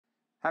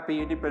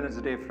Happy Independence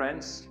Day,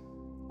 friends.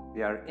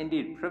 We are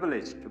indeed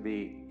privileged to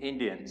be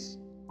Indians.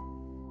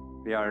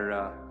 We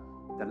are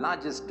the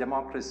largest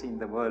democracy in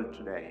the world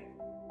today.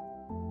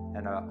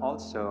 And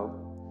also,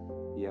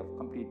 we have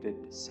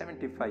completed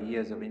 75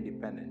 years of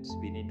independence.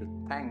 We need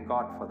to thank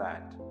God for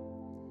that.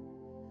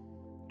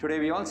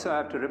 Today, we also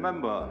have to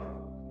remember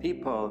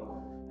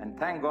people and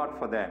thank God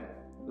for them,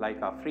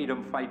 like our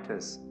freedom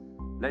fighters,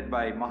 led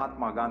by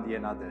Mahatma Gandhi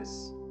and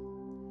others.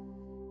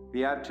 We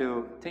have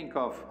to think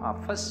of our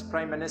first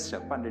Prime Minister,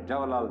 Pandit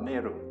Jawaharlal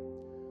Nehru,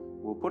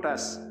 who put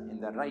us in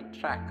the right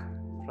track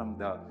from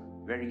the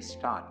very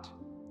start.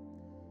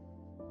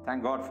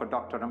 Thank God for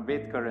Dr.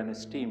 Ambedkar and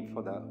his team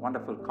for the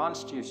wonderful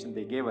constitution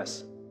they gave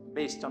us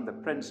based on the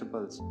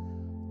principles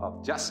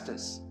of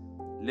justice,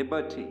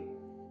 liberty,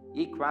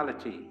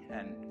 equality,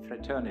 and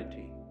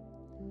fraternity.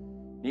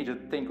 Need to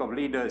think of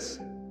leaders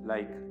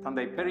like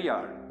Thandai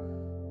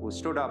Periyar, who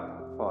stood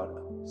up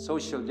for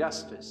social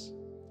justice,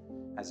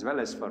 as well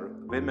as for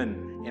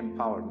women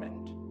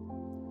empowerment.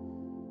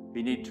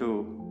 We need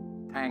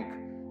to thank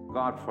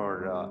God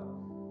for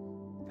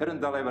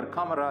Perundalaivar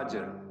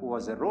Kamarajar, who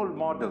was a role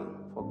model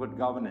for good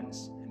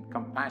governance and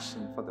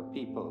compassion for the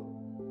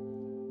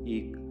people.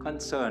 He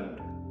concerned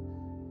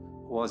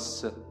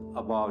was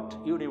about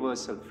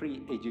universal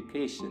free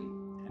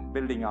education and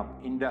building up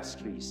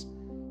industries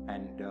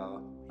and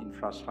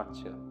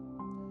infrastructure.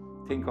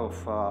 Think of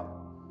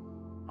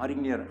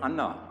Arinyar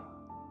Anna,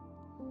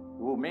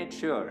 who made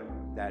sure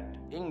that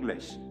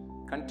English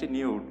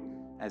continued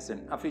as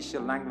an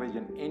official language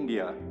in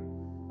India,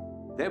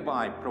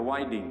 thereby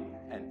providing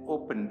an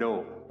open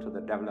door to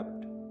the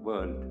developed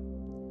world.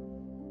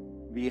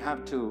 We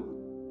have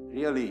to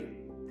really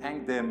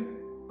thank them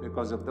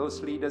because of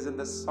those leaders and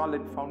the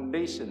solid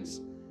foundations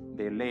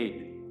they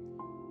laid.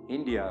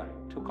 India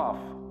took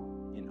off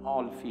in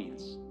all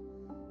fields,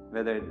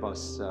 whether it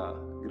was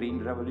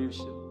Green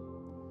Revolution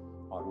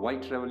or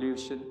White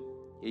Revolution,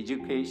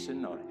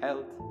 education or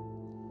health,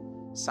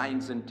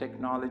 science and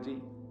technology,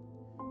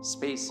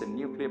 space and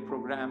nuclear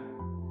program,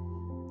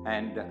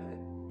 and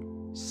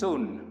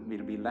soon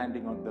we'll be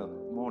landing on the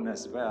moon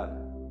as well.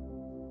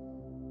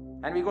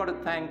 And we got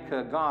to thank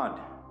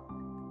God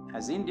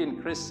as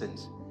Indian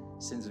Christians,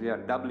 since we are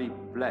doubly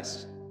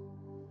blessed.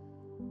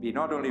 We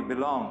not only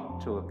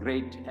belong to a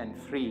great and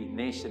free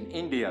nation,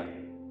 India,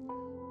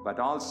 but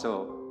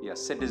also we are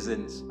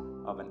citizens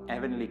of an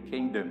heavenly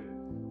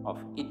kingdom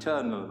of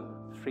eternal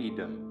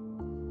freedom,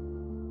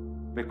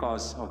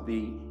 because of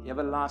the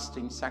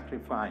everlasting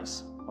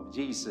sacrifice of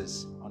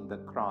Jesus on the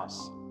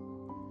cross.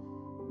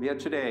 We are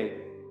today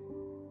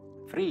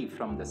free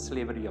from the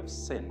slavery of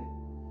sin,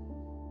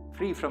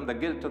 free from the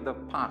guilt of the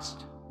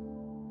past,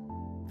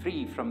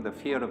 free from the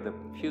fear of the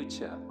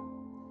future,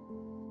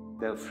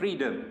 the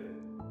freedom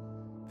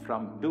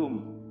from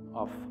doom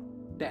of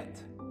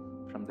death,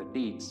 from the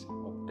deeds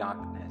of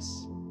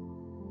darkness.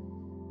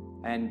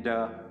 And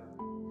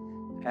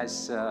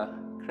as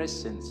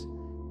Christians,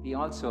 we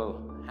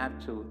also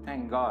have to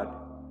thank God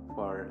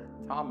for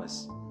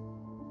Thomas,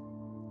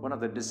 one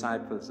of the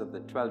disciples of the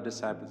 12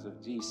 disciples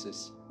of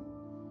Jesus.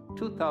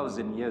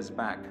 2,000 years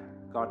back,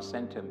 God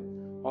sent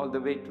him all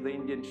the way to the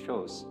Indian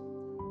shores,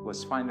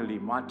 was finally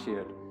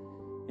martyred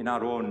in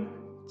our own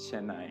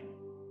Chennai.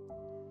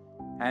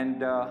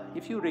 And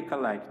if you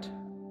recollect,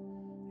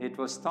 it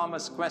was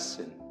Thomas'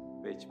 question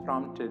which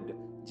prompted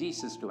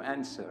Jesus to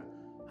answer,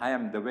 "I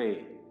am the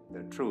way,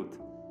 the truth,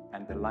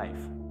 and the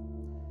life."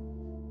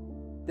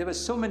 There were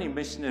so many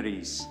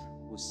missionaries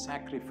who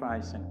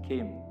sacrificed and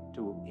came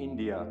to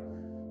India,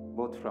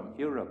 both from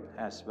Europe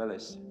as well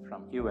as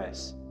from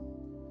US.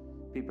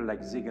 People like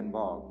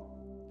Ziegenbalg,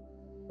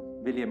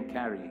 William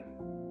Carey,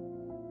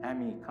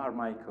 Amy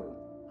Carmichael,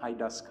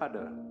 Ida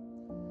Scudder,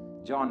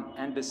 John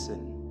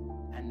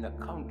Anderson, and the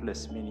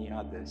countless many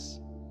others.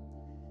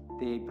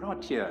 They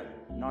brought here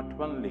not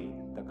only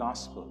the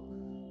gospel,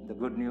 the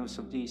good news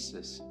of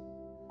Jesus,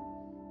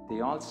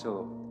 they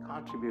also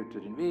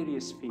contributed in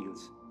various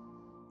fields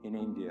in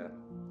India,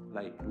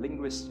 like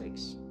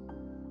linguistics,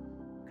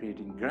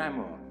 creating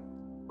grammar,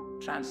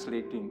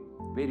 translating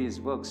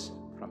various works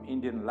from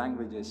Indian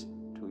languages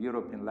to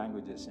European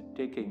languages, and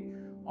taking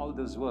all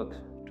those works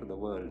to the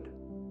world,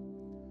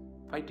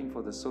 fighting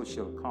for the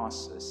social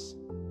causes,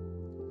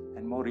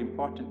 and more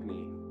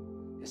importantly,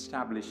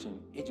 establishing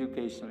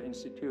educational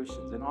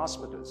institutions and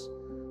hospitals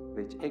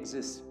which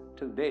exist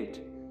to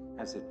date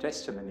as a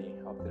testimony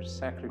of their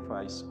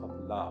sacrifice of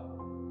love.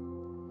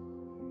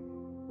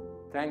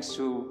 Thanks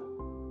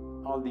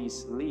to all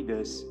these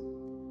leaders,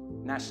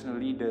 national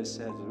leaders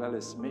as well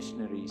as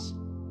missionaries,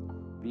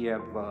 we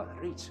have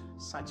reached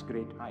such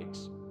great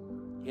heights.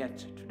 Yet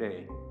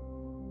today,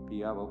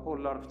 we have a whole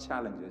lot of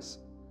challenges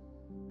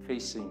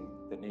facing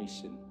the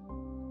nation.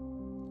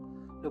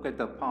 Look at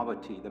the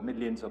poverty, the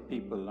millions of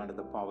people under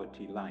the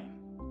poverty line.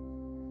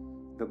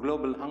 The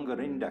global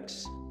hunger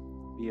index,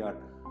 we are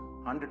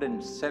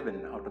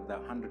 107 out of the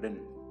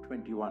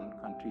 121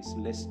 countries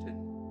listed,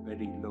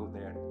 very low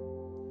there.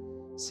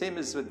 Same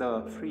as with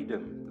the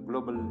freedom, the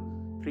global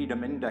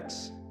freedom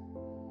index.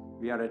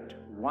 We are at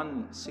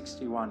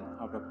 161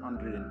 out of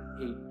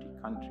 180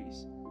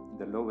 countries in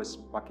the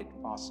lowest bucket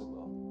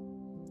possible.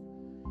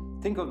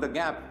 Think of the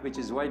gap which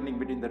is widening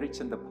between the rich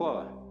and the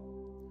poor.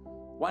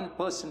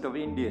 1% of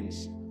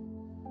Indians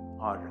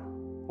are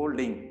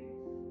holding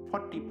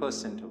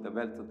 40% of the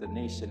wealth of the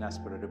nation as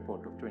per a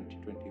report of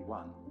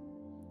 2021.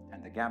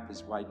 And the gap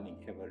is widening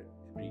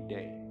every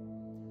day.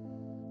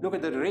 Look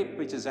at the rape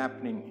which is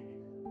happening.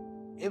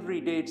 Every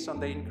day it's on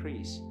the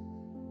increase.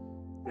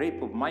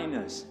 Rape of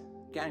minors,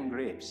 gang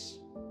rapes.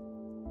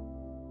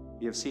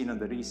 We have seen on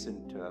the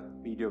recent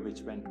video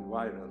which went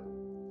viral.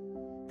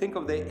 Think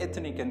of the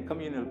ethnic and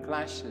communal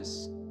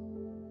clashes.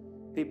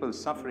 People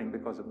suffering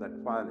because of that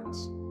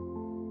violence.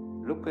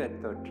 Look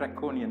at the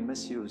draconian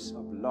misuse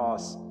of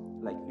laws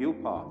like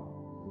UPA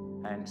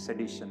and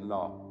sedition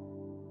law.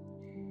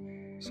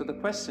 So the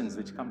questions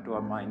which come to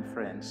our mind,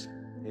 friends,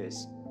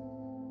 is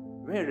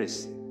where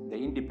is the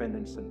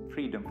independence and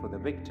freedom for the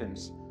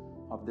victims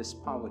of this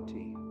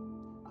poverty,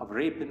 of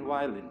rape and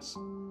violence,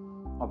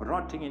 of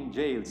rotting in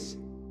jails,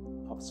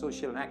 of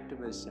social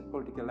activists and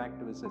political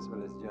activists as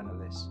well as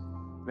journalists?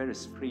 Where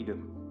is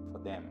freedom for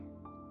them?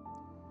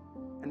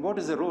 And what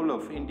is the role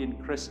of Indian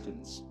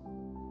Christians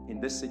in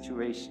this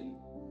situation?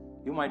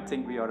 You might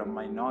think we are a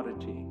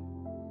minority.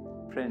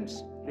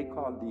 Friends,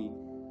 recall the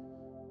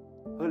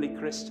early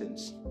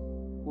Christians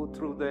who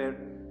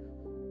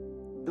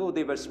though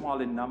they were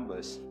small in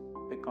numbers,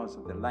 because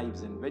of their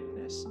lives and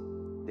witness,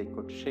 they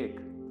could shake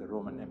the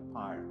Roman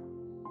Empire.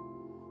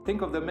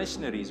 Think of the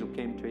missionaries who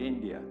came to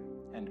India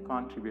and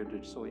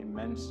contributed so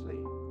immensely.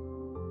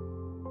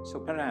 So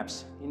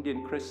perhaps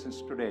Indian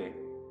Christians today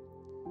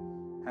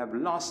have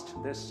lost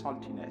their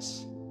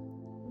saltiness.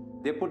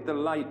 They put the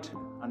light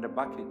under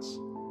buckets.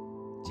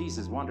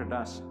 Jesus wanted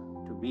us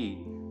to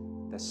be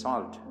the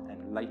salt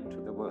and light to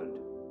the world.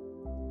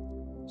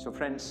 So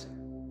friends,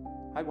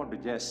 I want to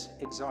just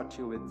exhort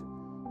you with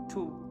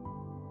 2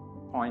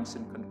 points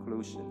in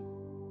conclusion.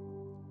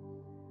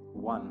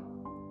 1,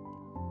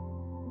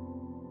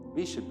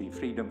 we should be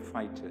freedom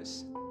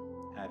fighters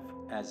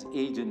as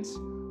agents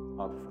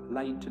of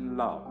light and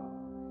love,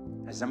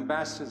 as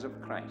ambassadors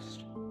of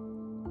Christ.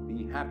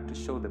 We have to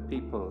show the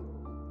people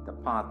the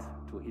path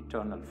to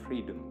eternal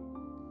freedom.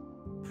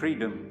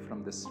 Freedom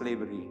from the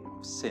slavery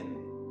of sin.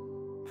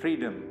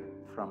 Freedom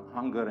from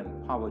hunger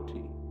and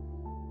poverty.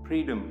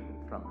 Freedom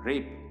from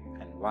rape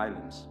and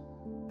violence.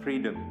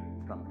 Freedom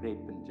from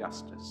rape and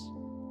justice.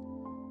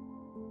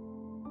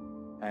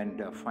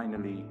 And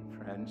finally,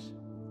 friends,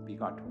 we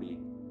got to be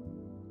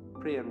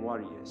prayer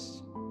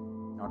warriors.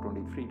 Not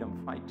only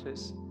freedom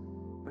fighters,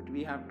 but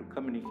we have to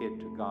communicate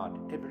to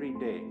God every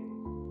day,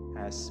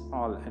 as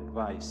Paul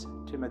advised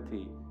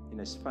Timothy in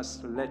his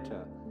first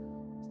letter,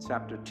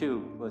 chapter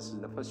 2,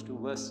 the first 2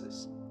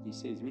 verses. He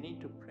says we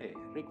need to pray,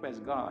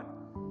 request God,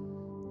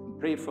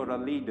 pray for our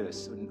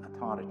leaders in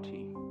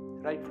authority,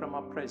 right from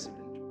our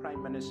president,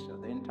 prime minister,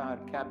 the entire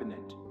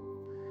cabinet,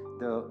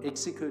 the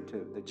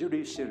executive, the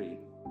judiciary,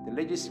 the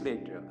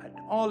legislature, at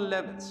all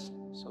levels,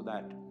 so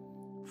that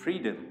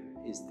freedom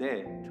is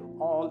there to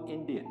all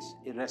Indians,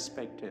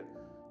 irrespective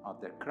of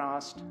their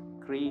caste,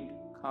 creed,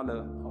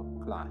 color, or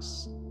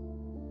class,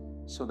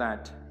 so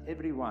that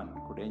everyone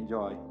could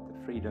enjoy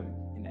the freedom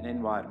in an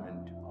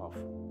environment of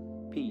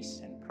peace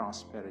and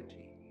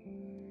prosperity.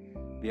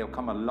 We have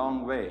come a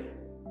long way,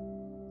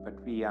 but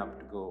we have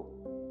to go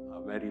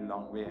a very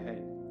long way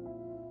ahead.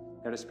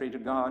 Let us pray to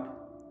God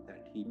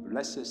that He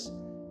blesses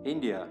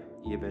India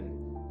even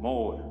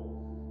more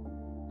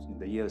in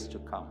the years to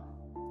come.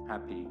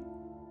 Happy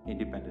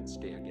Independence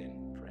Day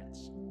again,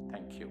 friends.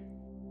 Thank you.